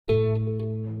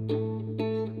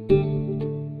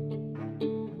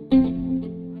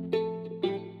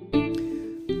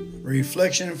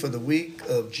Reflection for the week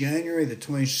of January the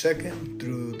 22nd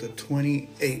through the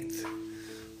 28th.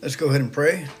 Let's go ahead and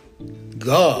pray.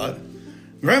 God,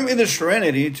 grant me the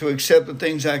serenity to accept the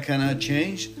things I cannot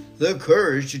change, the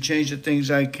courage to change the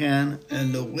things I can,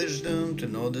 and the wisdom to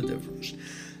know the difference.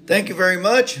 Thank you very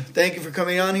much. Thank you for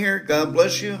coming on here. God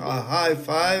bless you. A high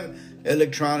five,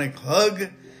 electronic hug,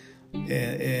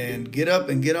 and get up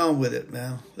and get on with it,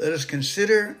 man. Let us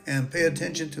consider and pay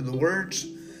attention to the words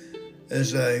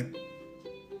as I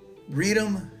read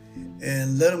them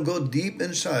and let them go deep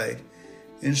inside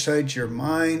your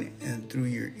mind and through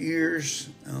your ears,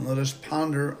 and let us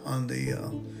ponder on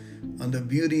the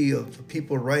beauty of the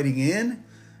people writing in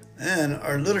and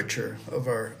our literature of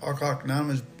our Alcoholics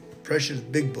Anonymous precious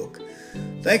big book.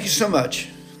 Thank you so much.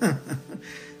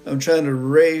 I'm trying to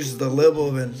raise the level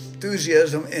of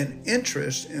enthusiasm and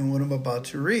interest in what I'm about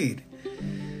to read.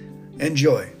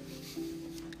 Enjoy.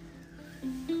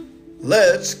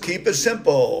 Let's keep it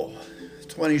simple.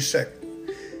 22nd.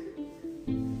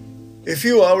 A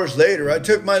few hours later, I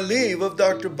took my leave of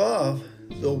Dr. Bob.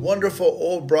 The wonderful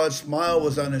old broad smile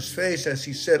was on his face as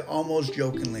he said almost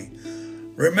jokingly,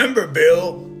 "Remember,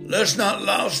 Bill, let's not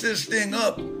louse this thing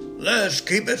up. Let's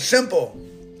keep it simple."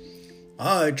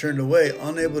 I turned away,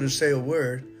 unable to say a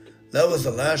word. That was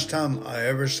the last time I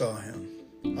ever saw him.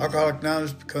 Alcoholics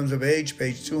Anonymous Comes of Age,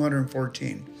 page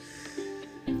 214.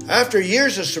 After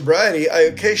years of sobriety, I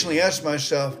occasionally ask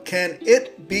myself, can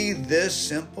it be this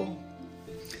simple?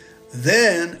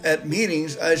 Then, at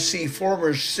meetings, I see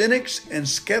former cynics and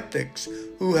skeptics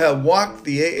who have walked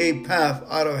the AA path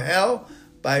out of hell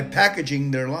by packaging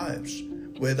their lives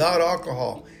without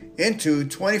alcohol into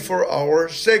 24-hour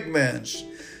segments,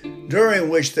 during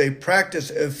which they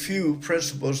practice a few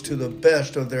principles to the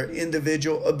best of their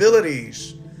individual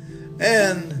abilities.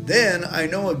 And then I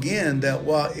know again that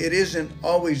while it isn't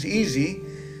always easy,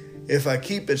 if I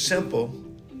keep it simple,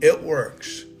 it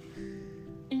works.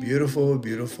 Beautiful,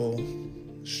 beautiful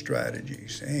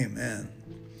strategies. Amen.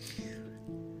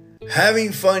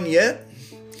 Having fun yet?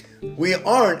 We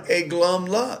aren't a glum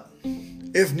lot.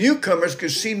 If newcomers could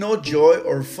see no joy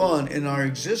or fun in our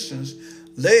existence,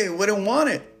 they wouldn't want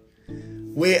it.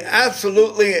 We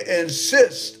absolutely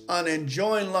insist on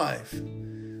enjoying life.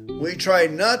 We try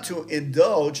not to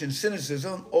indulge in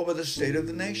cynicism over the state of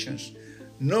the nations,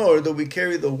 nor do we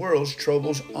carry the world's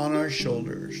troubles on our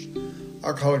shoulders.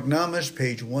 Alcoholics Anonymous,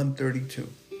 page 132.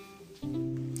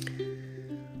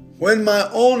 When my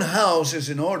own house is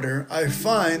in order, I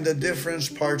find the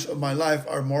different parts of my life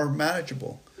are more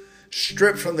manageable,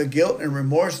 stripped from the guilt and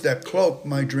remorse that cloak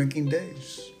my drinking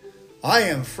days. I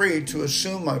am free to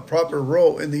assume my proper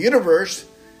role in the universe,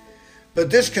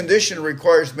 but this condition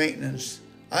requires maintenance.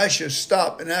 I should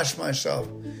stop and ask myself,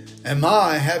 am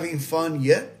I having fun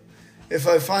yet? If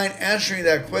I find answering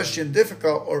that question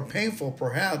difficult or painful,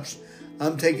 perhaps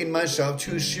I'm taking myself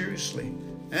too seriously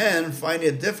and find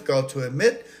it difficult to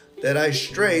admit that I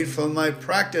strayed from my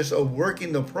practice of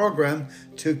working the program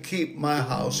to keep my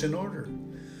house in order.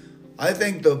 I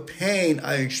think the pain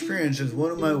I experience is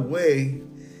one of my way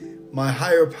my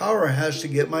higher power has to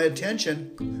get my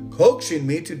attention, coaxing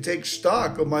me to take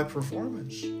stock of my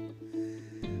performance.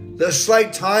 The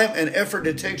slight time and effort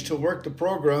it takes to work the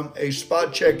program, a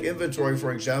spot check inventory,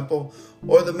 for example,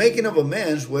 or the making of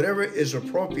amends, whatever is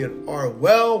appropriate, are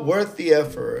well worth the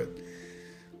effort.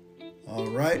 All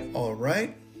right.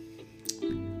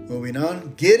 Moving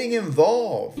on. Getting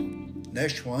involved.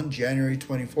 Next one, January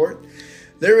 24th.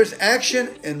 There is action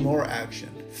and more action.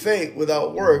 Faith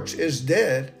without works is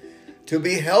dead. To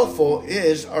be helpful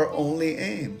is our only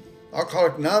aim.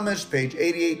 Alcoholics Anonymous, page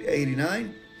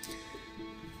 88-89.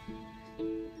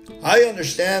 I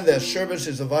understand that service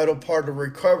is a vital part of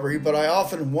recovery, but I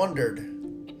often wondered,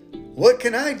 what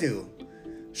can I do?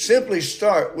 Simply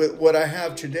start with what I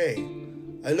have today.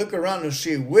 I look around to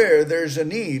see where there's a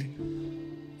need.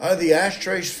 Are the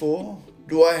ashtrays full?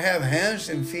 Do I have hands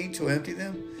and feet to empty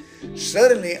them?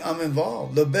 Suddenly I'm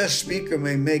involved. The best speaker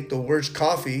may make the worst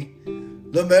coffee.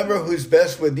 The member who's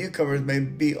best with newcomers may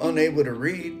be unable to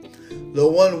read. The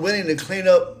one willing to clean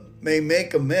up may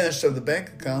make a mess of the bank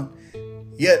account.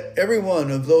 Yet every one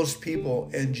of those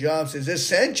people and jobs is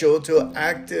essential to an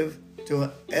active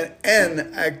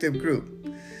group.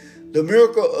 The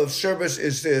miracle of service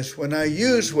is this: when I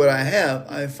use what I have,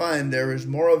 I find there is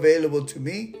more available to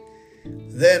me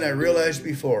than I realized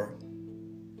before.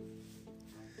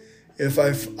 If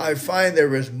I find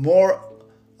there is more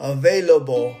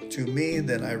available to me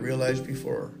than I realized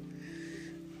before,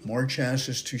 more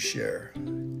chances to share.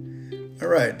 All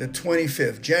right, the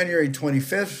 25th, January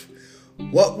 25th.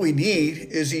 What we need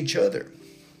is each other.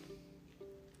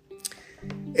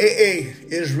 AA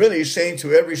is really saying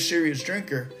to every serious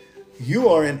drinker, you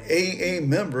are an AA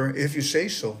member if you say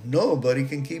so. Nobody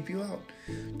can keep you out.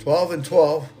 12 and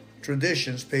 12,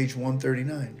 Traditions, page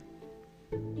 139.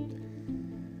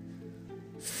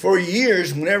 For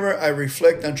years, whenever I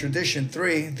reflect on Tradition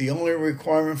 3, the only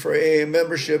requirement for AA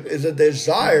membership is a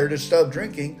desire to stop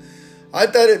drinking, I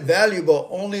thought it valuable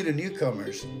only to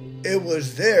newcomers. It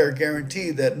was their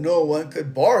guarantee that no one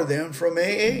could bar them from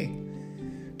AA.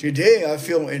 Today, I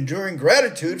feel enduring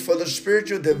gratitude for the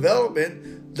spiritual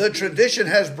development the tradition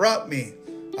has brought me.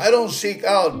 I don't seek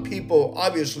out people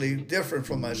obviously different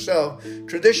from myself.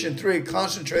 Tradition 3,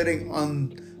 concentrating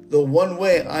on the one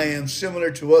way I am similar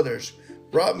to others,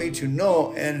 brought me to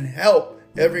know and help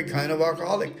every kind of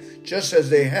alcoholic, just as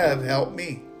they have helped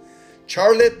me.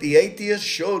 Charlotte, the atheist,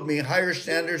 showed me higher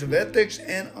standards of ethics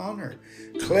and honor.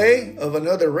 Clay, of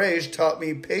another race, taught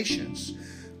me patience.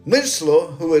 Winslow,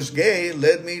 who was gay,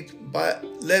 led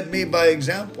me by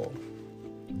example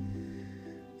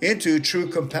into true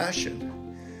compassion.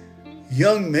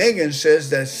 Young Megan says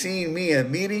that seeing me at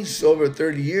meetings over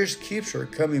 30 years keeps her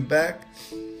coming back.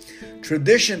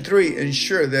 Tradition 3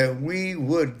 ensured that we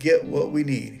would get what we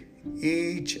need,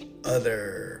 each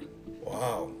other.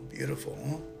 Wow, beautiful,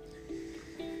 huh?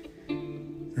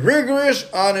 Rigorous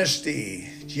honesty,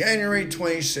 January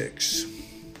 26.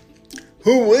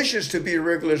 Who wishes to be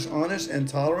rigorous, honest, and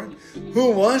tolerant?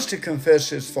 Who wants to confess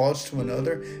his faults to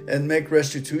another and make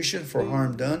restitution for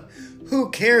harm done? Who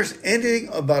cares anything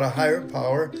about a higher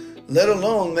power, let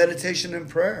alone meditation and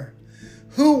prayer?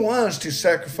 Who wants to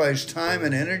sacrifice time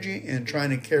and energy in trying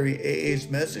to carry AA's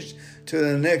message to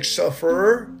the next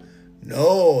sufferer?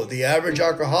 No, the average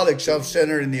alcoholic,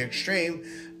 self-centered in the extreme,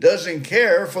 doesn't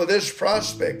care for this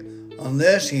prospect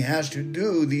unless he has to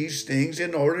do these things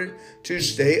in order to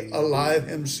stay alive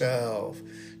himself.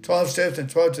 12 Steps and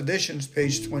 12 Traditions,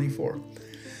 page 24.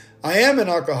 I am an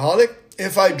alcoholic.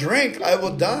 If I drink, I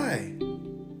will die.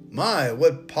 My,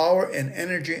 what power and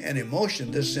energy and emotion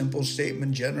this simple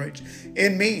statement generates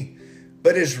in me.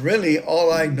 But it's really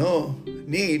all I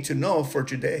need to know for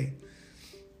today.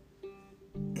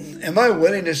 Am I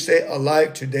willing to stay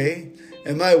alive today?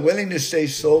 Am I willing to stay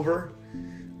sober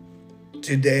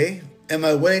today? Am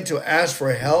I willing to ask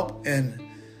for help? And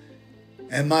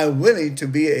am I willing to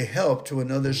be a help to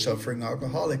another suffering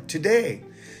alcoholic today?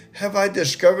 Have I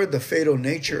discovered the fatal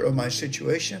nature of my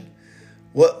situation?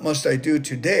 What must I do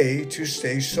today to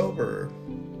stay sober?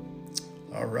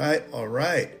 All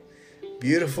right.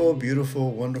 Beautiful,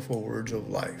 beautiful, wonderful words of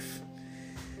life.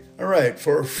 All right,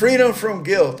 for freedom from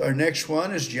guilt, our next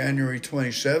one is January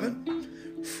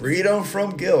 27. Freedom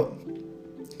from guilt.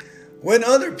 When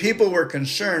other people were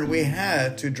concerned, we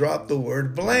had to drop the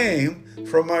word blame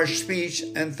from our speech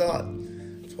and thought.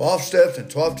 12 Steps and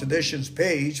 12 Traditions,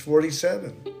 page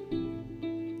 47.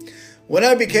 When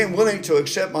I became willing to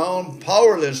accept my own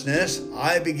powerlessness,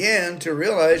 I began to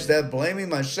realize that blaming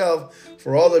myself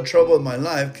for all the trouble in my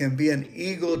life can be an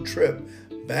ego trip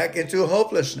back into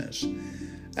hopelessness.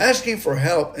 Asking for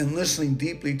help and listening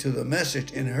deeply to the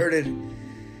message inherited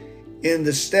in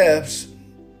the steps,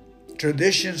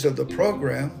 traditions of the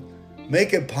program,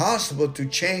 make it possible to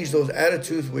change those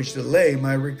attitudes which delay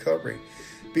my recovery.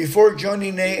 Before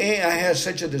joining AA, I had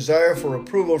such a desire for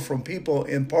approval from people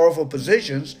in powerful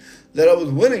positions that I was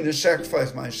willing to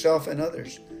sacrifice myself and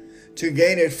others to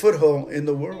gain a foothold in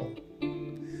the world.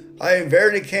 I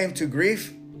invariably came to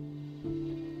grief.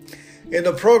 In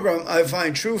the program, I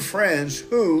find true friends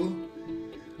who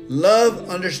love,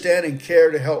 understand, and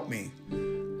care to help me.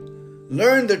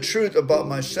 Learn the truth about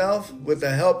myself. With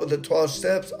the help of the 12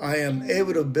 steps, I am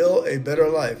able to build a better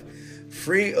life,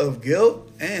 free of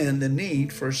guilt and the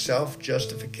need for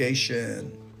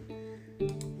self-justification.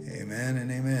 Amen and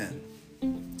amen.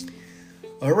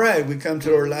 All right, we come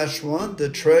to our last one, the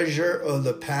treasure of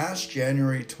the past,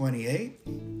 January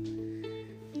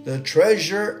 28. The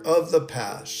treasure of the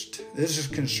past. This is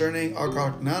concerning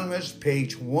Alcoholics Anonymous,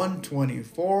 page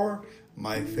 124,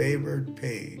 my favorite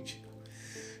page.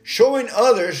 Showing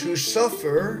others who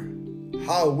suffer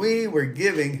how we were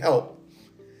giving help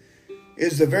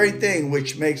is the very thing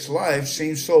which makes life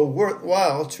seem so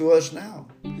worthwhile to us now.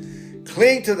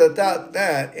 Cling to the thought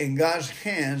that in God's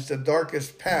hands, the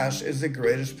darkest past is the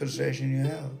greatest possession you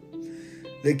have.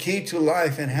 The key to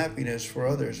life and happiness for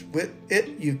others. With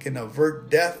it, you can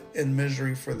avert death and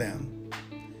misery for them.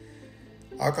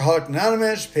 Alcoholics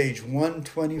Anonymous, page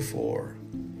 124.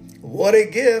 What a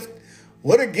gift.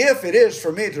 What a gift it is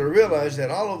for me to realize that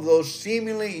all of those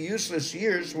seemingly useless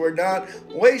years were not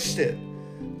wasted.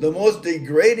 The most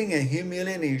degrading and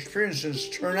humiliating experiences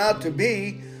turn out to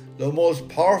be the most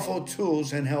powerful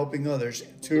tools in helping others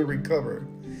to recover.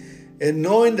 In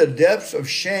knowing the depths of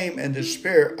shame and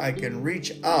despair, I can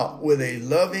reach out with a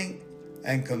loving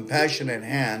and compassionate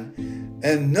hand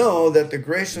and know that the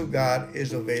grace of God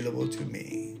is available to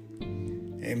me.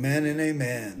 Amen and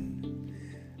amen.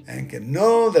 And can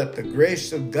know that the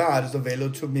grace of God is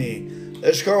available to me.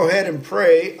 Let's go ahead and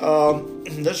pray.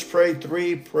 Let's pray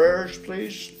 3 prayers,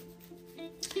 please.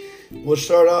 We'll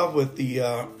start off with the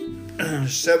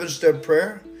 7-step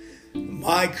prayer.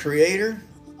 My Creator,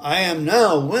 I am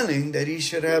now willing that He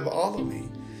should have all of me,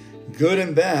 good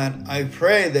and bad. I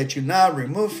pray that you now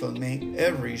remove from me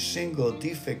every single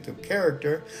defect of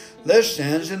character that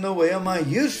stands in the way of my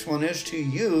usefulness to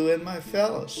you and my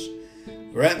fellows.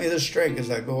 Grant me the strength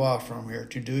as I go off from here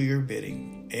to do your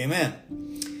bidding.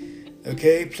 Amen.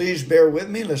 Okay, please bear with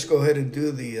me. Let's go ahead and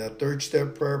do the 3rd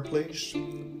step prayer, please.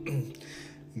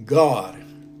 God,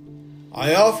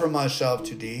 I offer myself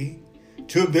to Thee,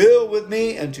 to build with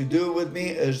me and to do with me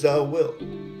as Thou wilt.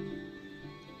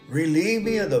 Relieve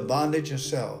me of the bondage of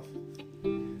self,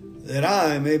 that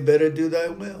I may better do Thy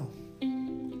will.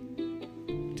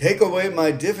 Take away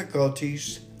my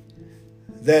difficulties,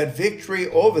 that victory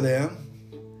over them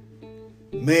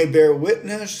may bear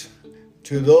witness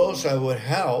to those I would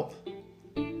help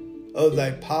of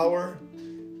Thy power,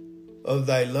 of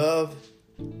Thy love,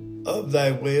 of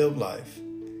Thy way of life.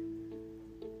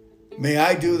 May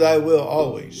I do Thy will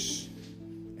always.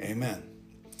 Amen.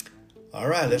 All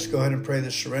right, let's go ahead and pray the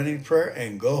serenity prayer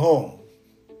and go home.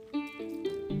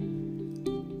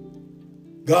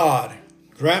 God,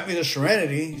 grant me the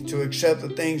serenity to accept the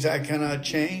things I cannot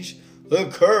change, the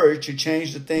courage to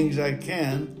change the things I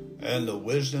can, and the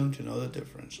wisdom to know the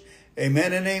difference.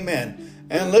 Amen and amen.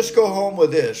 And let's go home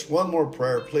with this. One more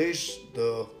prayer, please.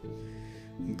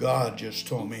 God just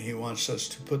told me He wants us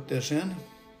to put this in.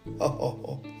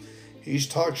 He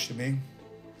talks to me.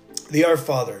 The Our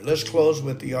Father. Let's close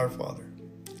with the Our Father.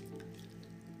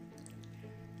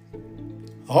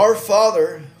 Our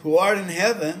Father, who art in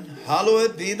heaven,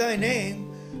 hallowed be Thy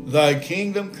name. Thy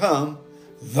kingdom come.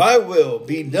 Thy will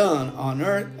be done on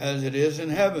earth as it is in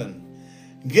heaven.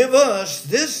 Give us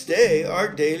this day our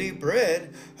daily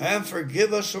bread, and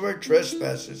forgive us our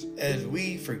trespasses, as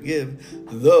we forgive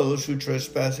those who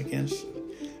trespass against us.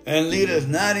 And lead us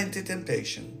not into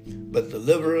temptation, but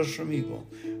deliver us from evil.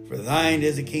 For Thine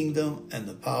is the kingdom, and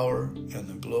the power, and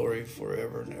the glory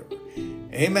forever and ever.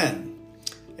 Amen.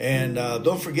 And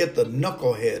don't forget the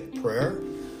knucklehead prayer.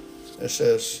 It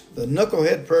says, the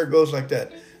knucklehead prayer goes like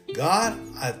that. God,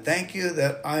 I thank You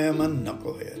that I am a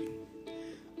knucklehead.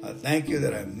 I thank You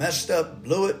that I messed up,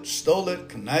 blew it, stole it,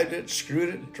 connived it, screwed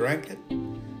it, drank it.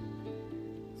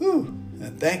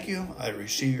 And thank You, I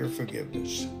receive Your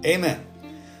forgiveness. Amen.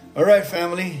 All right,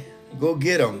 family, go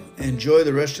get them. Enjoy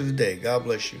the rest of the day. God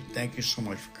bless you. Thank you so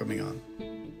much for coming on.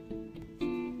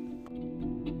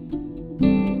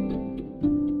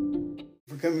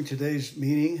 For coming to today's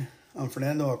meeting, I'm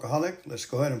Fernando Alcoholic. Let's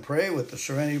go ahead and pray with the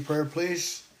serenity prayer,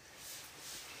 please.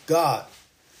 God,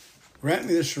 grant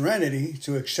me the serenity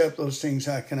to accept those things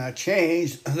I cannot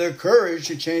change, the courage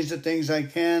to change the things I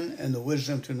can, and the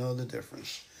wisdom to know the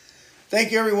difference.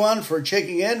 Thank you, everyone, for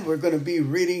checking in. We're going to be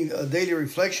reading daily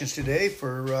reflections today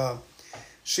for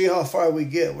see how far we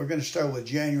get. We're going to start with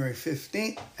January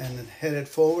 15th and then head it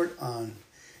forward on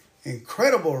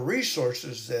incredible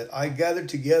resources that I gathered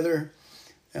together,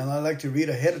 and I like to read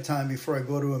ahead of time before I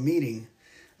go to a meeting.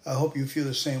 I hope you feel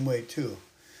the same way, too.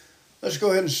 Let's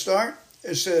go ahead and start.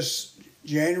 It says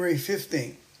January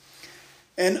 15th,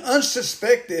 an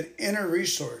unsuspected inner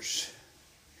resource.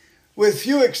 With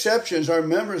few exceptions, our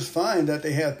members find that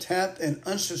they have tapped an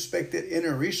unsuspected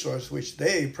inner resource which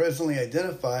they presently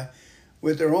identify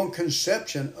with their own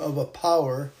conception of a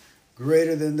power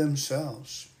greater than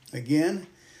themselves. Again,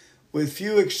 with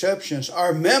few exceptions,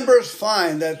 our members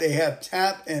find that they have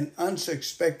tapped an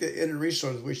unsuspected inner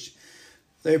resource which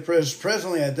they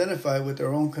presently identify with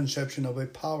their own conception of a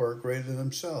power greater than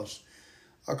themselves.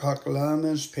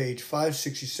 Alcoholics, page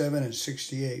 567 and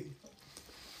 68.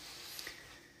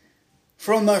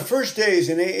 From my first days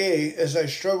in AA, as I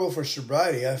struggled for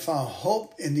sobriety, I found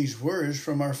hope in these words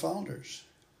from our founders.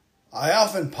 I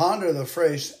often ponder the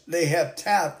phrase, they have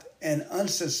tapped an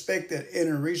unsuspected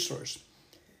inner resource.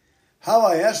 How,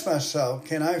 I ask myself,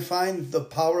 can I find the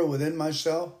power within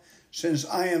myself since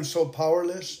I am so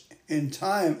powerless? In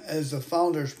time, as the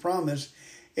founders promised,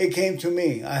 it came to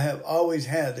me. I have always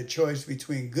had the choice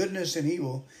between goodness and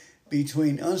evil,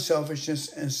 between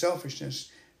unselfishness and selfishness,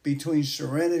 between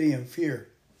serenity and fear.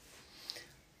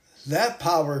 That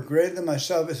power greater than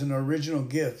myself is an original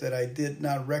gift that I did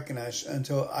not recognize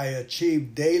until I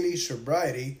achieved daily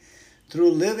sobriety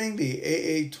through living the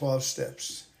AA 12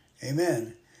 steps.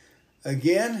 Amen.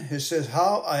 Again, it says,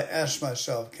 how, I ask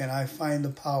myself, can I find the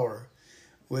power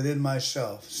within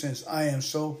myself, since I am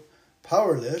so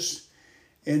powerless?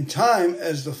 In time,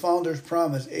 as the founders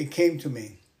promised, it came to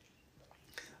me.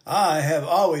 I have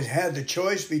always had the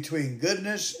choice between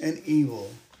goodness and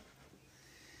evil,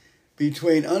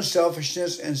 between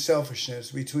unselfishness and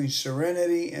selfishness, between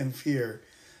serenity and fear.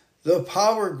 The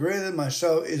power greater than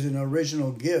myself is an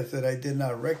original gift that I did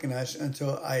not recognize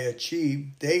until I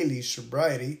achieved daily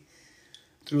sobriety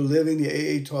through living the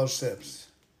AA 12 steps.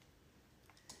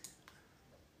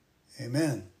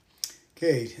 Amen.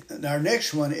 Okay, our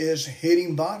next one is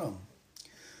hitting bottom.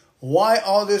 Why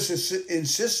all this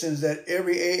insistence that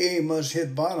every AA must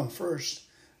hit bottom first?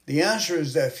 The answer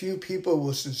is that few people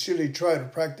will sincerely try to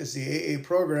practice the AA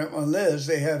program unless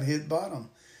they have hit bottom.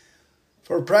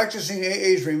 For practicing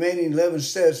AA's remaining 11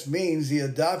 steps means the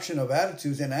adoption of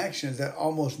attitudes and actions that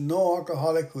almost no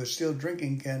alcoholic who is still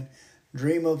drinking can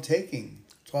dream of taking.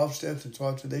 12 Steps and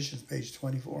 12 Traditions, page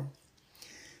 24.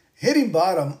 Hitting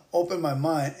bottom opened my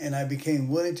mind and I became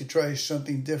willing to try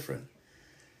something different.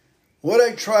 What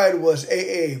I tried was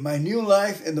AA. My new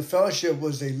life in the fellowship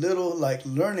was a little like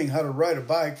learning how to ride a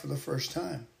bike for the first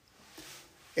time.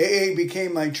 AA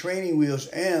became my training wheels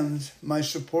and my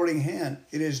supporting hand.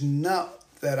 It is not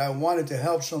that I wanted to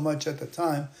help so much at the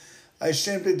time. I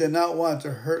simply did not want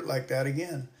to hurt like that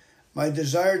again. My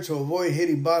desire to avoid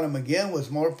hitting bottom again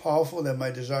was more powerful than my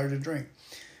desire to drink.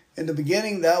 In the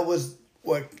beginning, that was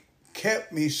what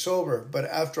kept me sober, but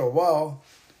after a while,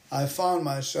 I found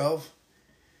myself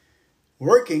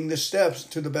working the steps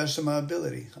to the best of my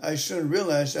ability. I soon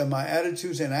realized that my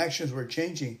attitudes and actions were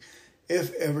changing,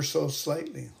 if ever so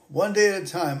slightly. One day at a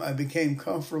time, I became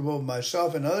comfortable with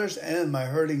myself and others, and my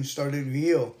hurting started to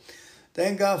heal.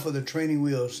 Thank God for the training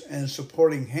wheels and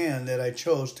supporting hand that I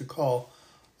chose to call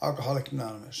Alcoholics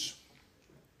Anonymous.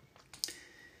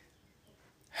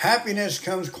 Happiness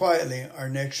comes quietly, our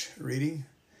next reading.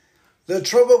 The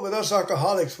trouble with us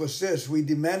alcoholics was this: we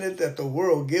demanded that the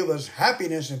world give us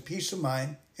happiness and peace of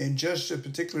mind in just a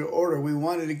particular order we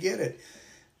wanted to get it,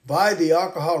 by the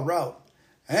alcohol route,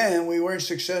 and we weren't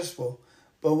successful.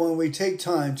 But when we take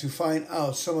time to find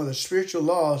out some of the spiritual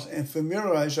laws and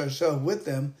familiarize ourselves with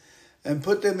them and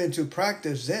put them into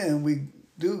practice, then we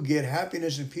do get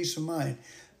happiness and peace of mind.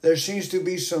 There seems to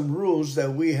be some rules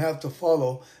that we have to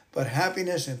follow, but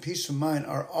happiness and peace of mind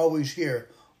are always here,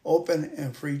 open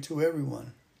and free to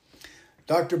everyone.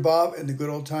 Dr. Bob and the Good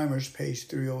Old Timers, page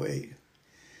 308.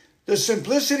 The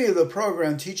simplicity of the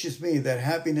program teaches me that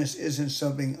happiness isn't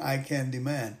something I can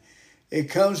demand. It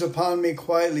comes upon me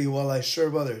quietly while I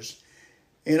serve others.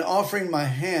 In offering my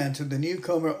hand to the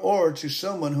newcomer or to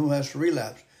someone who has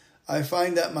relapsed, I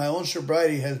find that my own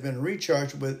sobriety has been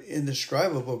recharged with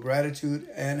indescribable gratitude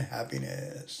and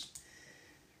happiness.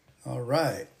 All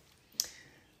right.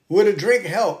 Would a drink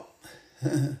help?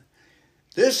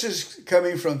 This is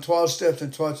coming from 12 Steps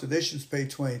and 12 Traditions,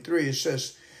 page 23. It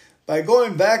says, by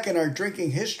going back in our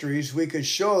drinking histories, we could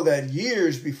show that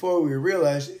years before we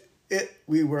realized it,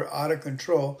 we were out of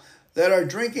control, that our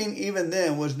drinking even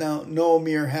then was now no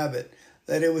mere habit,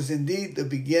 that it was indeed the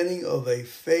beginning of a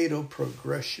fatal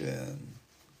progression.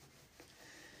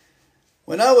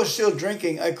 When I was still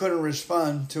drinking, I couldn't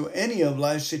respond to any of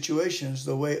life's situations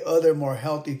the way other more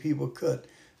healthy people could.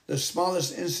 The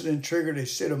smallest incident triggered a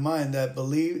state of mind that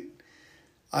believed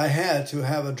I had to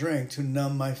have a drink to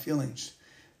numb my feelings.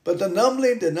 But the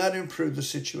numbing did not improve the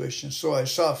situation, so I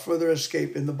sought further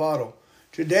escape in the bottle.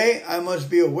 Today, I must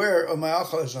be aware of my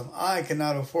alcoholism. I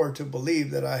cannot afford to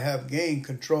believe that I have gained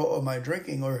control of my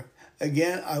drinking, or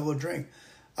again, I will drink.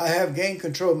 I have gained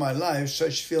control of my life.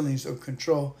 Such feelings of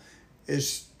control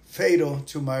is fatal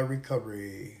to my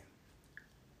recovery.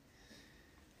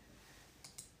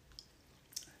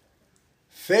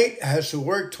 Fate has to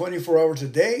work 24 hours a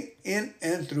day in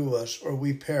and through us, or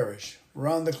we perish.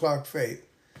 Round-the-clock fate.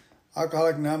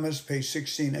 Alcoholics Anonymous, page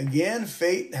 16. Again,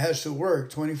 fate has to work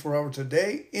 24 hours a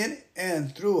day in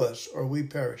and through us, or we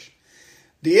perish.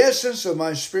 The essence of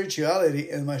my spirituality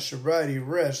and my sobriety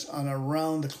rests on a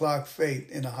round-the-clock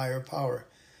faith in a higher power.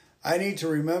 I need to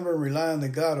remember and rely on the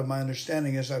God of my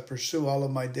understanding as I pursue all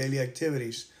of my daily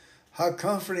activities. How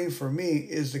comforting for me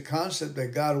is the concept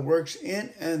that God works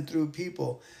in and through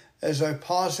people. As I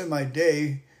pause in my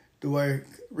day, do I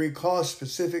recall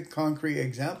specific concrete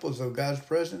examples of God's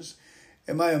presence?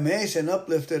 Am I amazed and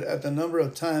uplifted at the number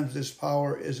of times this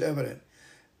power is evident?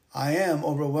 I am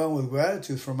overwhelmed with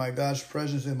gratitude for my God's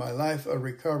presence in my life of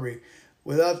recovery.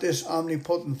 Without this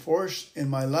omnipotent force in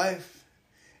my life,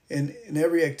 in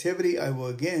every activity, I will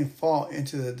again fall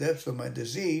into the depths of my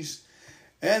disease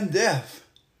and death.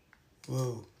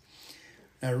 Whoa.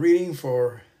 Now reading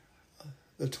for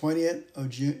the 20th of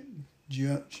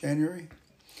January,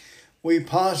 we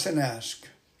pause and ask.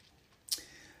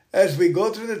 As we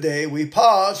go through the day, we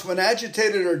pause when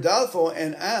agitated or doubtful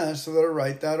and ask for the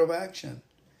right thought of action.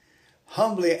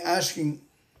 Humbly asking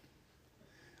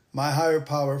my higher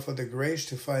power for the grace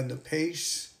to find the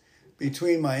pace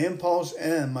between my impulse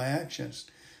and my actions,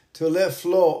 to let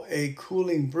flow a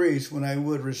cooling breeze when I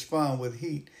would respond with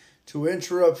heat, to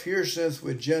interrupt fierceness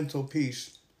with gentle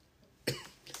peace,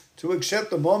 to accept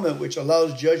the moment which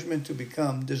allows judgment to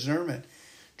become discernment,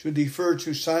 to defer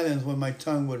to silence when my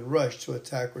tongue would rush to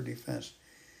attack or defense.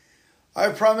 I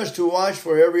promise to watch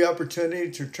for every opportunity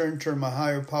to turn to my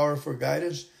higher power for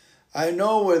guidance. I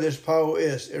know where this power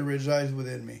is. It resides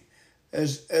within me.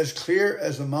 As clear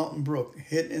as a mountain brook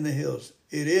hidden in the hills,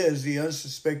 it is the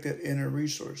unsuspected inner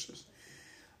resources.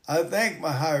 I thank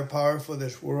my higher power for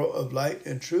this world of light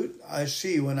and truth I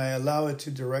see when I allow it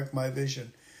to direct my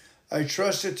vision. I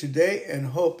trust it today and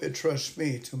hope it trusts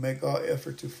me to make all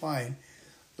effort to find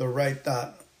the right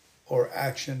thought or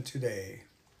action today.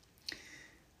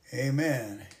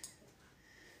 Amen.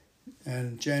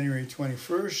 And January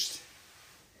 21st,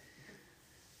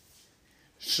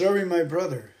 serving my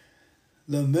brother.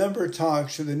 The member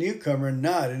talks to the newcomer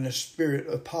not in a spirit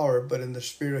of power, but in the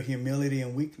spirit of humility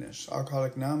and weakness.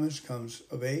 Alcoholics Anonymous comes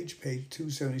of age, page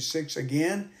 276.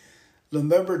 Again, the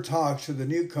member talks to the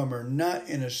newcomer not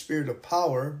in a spirit of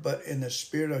power, but in the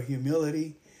spirit of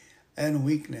humility and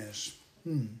weakness.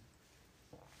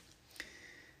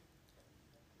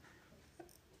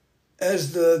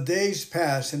 As the days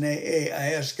pass in AA,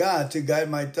 I ask God to guide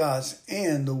my thoughts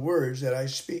and the words that I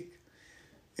speak.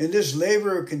 In this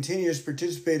labor of continuous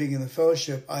participating in the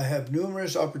fellowship, I have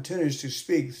numerous opportunities to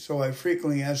speak, so I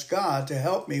frequently ask God to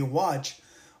help me watch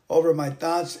over my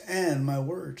thoughts and my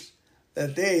words,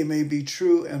 that they may be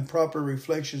true and proper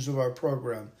reflections of our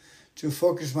program, to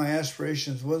focus my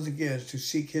aspirations once again to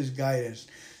seek His guidance,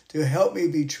 to help me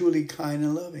be truly kind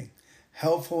and loving,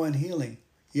 helpful and healing,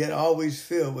 yet always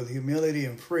filled with humility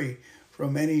and free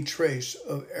from any trace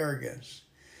of arrogance.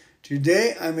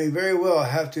 Today, I may very well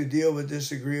have to deal with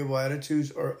disagreeable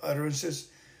attitudes or utterances,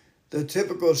 the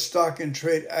typical stock and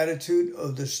trade attitude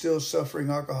of the still suffering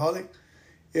alcoholic.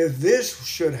 If this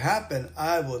should happen,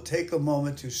 I will take a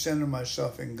moment to center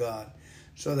myself in God,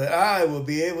 so that I will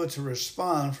be able to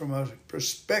respond from a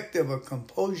perspective of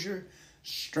composure,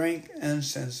 strength, and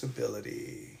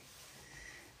sensibility.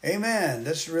 Amen.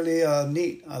 That's really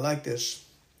neat. I like this.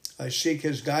 I seek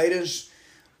His guidance.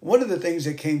 One of the things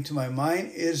that came to my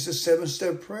mind is the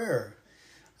 7-step prayer.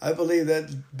 I believe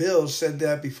that Bill said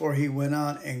that before he went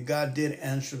on, and God did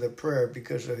answer the prayer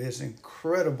because of his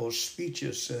incredible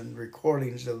speeches and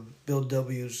recordings of Bill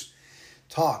W.'s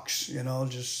talks.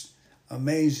 Just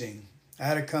amazing. I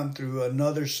had to come through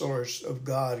another source of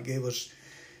God. Gave us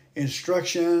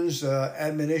instructions,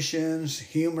 admonitions,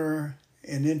 humor,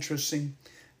 and interesting,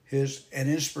 and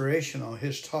inspirational,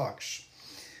 his talks.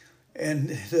 And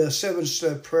the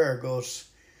 7-step prayer goes,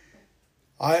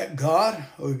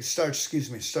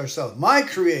 starts out, my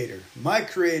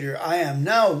Creator, I am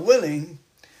now willing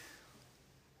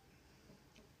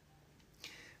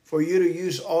for you to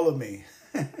use all of me.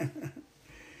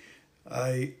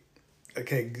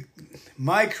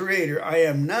 My Creator, I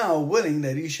am now willing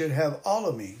that you should have all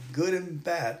of me, good and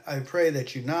bad. I pray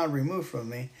that you now remove from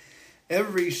me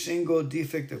every single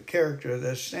defect of character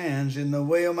that stands in the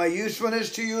way of my usefulness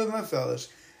to you and my fellows.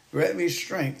 Grant me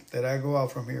strength that I go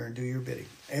out from here and do your bidding.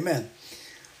 Amen.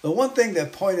 The one thing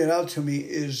that pointed out to me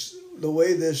is the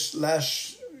way this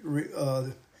last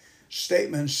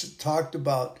statement talked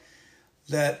about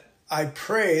that I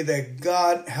pray that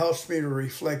God helps me to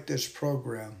reflect this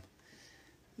program.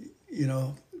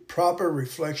 Proper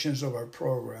reflections of our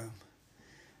program.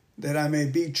 That I may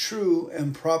be true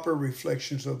and proper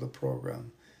reflections of the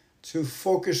program. To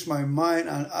focus my mind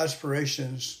on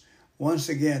aspirations, once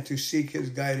again, to seek His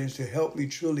guidance, to help me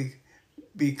truly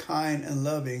be kind and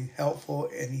loving, helpful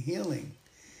and healing,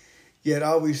 yet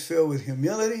always filled with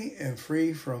humility and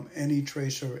free from any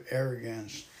trace of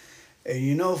arrogance.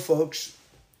 And folks,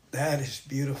 that is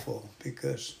beautiful,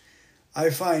 because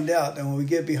I find out that when we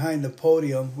get behind the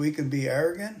podium, we can be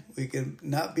arrogant, we can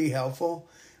not be helpful,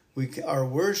 our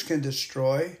words can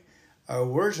destroy, our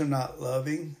words are not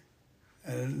loving,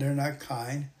 and they're not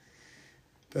kind.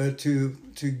 But to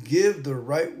give the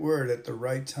right word at the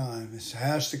right time, it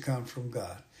has to come from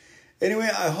God. Anyway,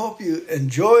 I hope you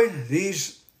enjoyed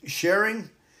these sharing,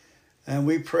 and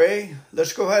we pray.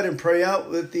 Let's go ahead and pray out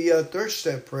with the third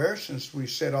step prayer, since we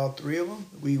said all three of them.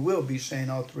 We will be saying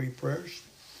all three prayers.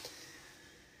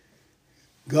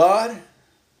 God,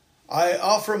 I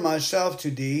offer myself to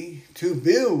thee, to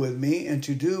build with me, and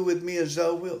to do with me as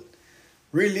thou wilt.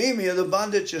 Relieve me of the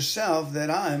bondage of self, that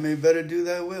I may better do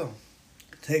thy will.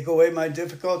 Take away my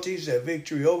difficulties, that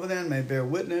victory over them may bear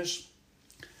witness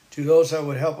to those that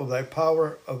would help of thy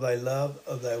power, of thy love,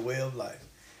 of thy way of life.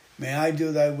 May I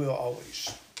do thy will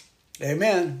always.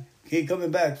 Amen. Keep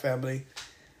coming back, family.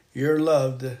 You're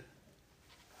loved.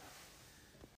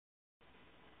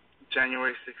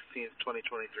 January 16th,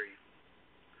 2023.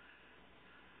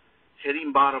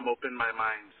 Hitting bottom opened my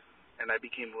mind, and I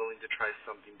became willing to try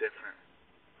something different.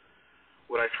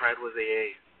 What I tried was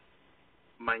AA.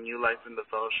 My new life in the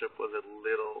fellowship was a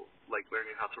little like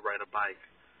learning how to ride a bike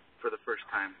for the first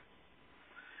time.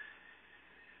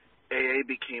 AA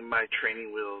became my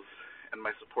training wheels and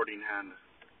my supporting hand.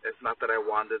 It's not that I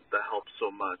wanted the help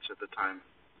so much at the time.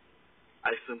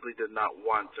 I simply did not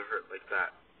want to hurt like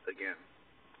that again.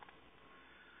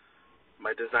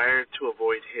 My desire to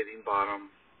avoid hitting bottom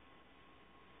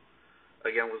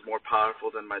again was more powerful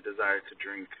than my desire to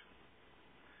drink.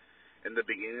 In the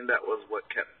beginning, that was what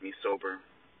kept me sober.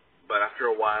 But after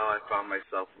a while, I found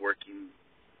myself working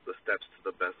the steps to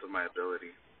the best of my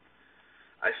ability.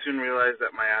 I soon realized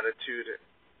that my attitude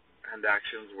and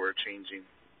actions were changing.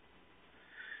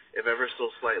 If ever so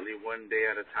slightly, one day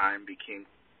at a time,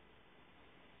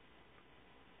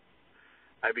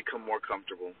 I become more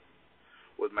comfortable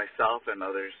with myself and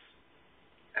others,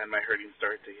 and my hurting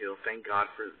started to heal. Thank God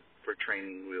for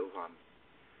training wheels on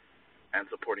and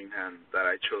supporting hand that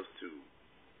I chose to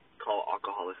call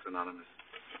Alcoholics Anonymous.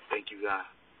 Thank you, God.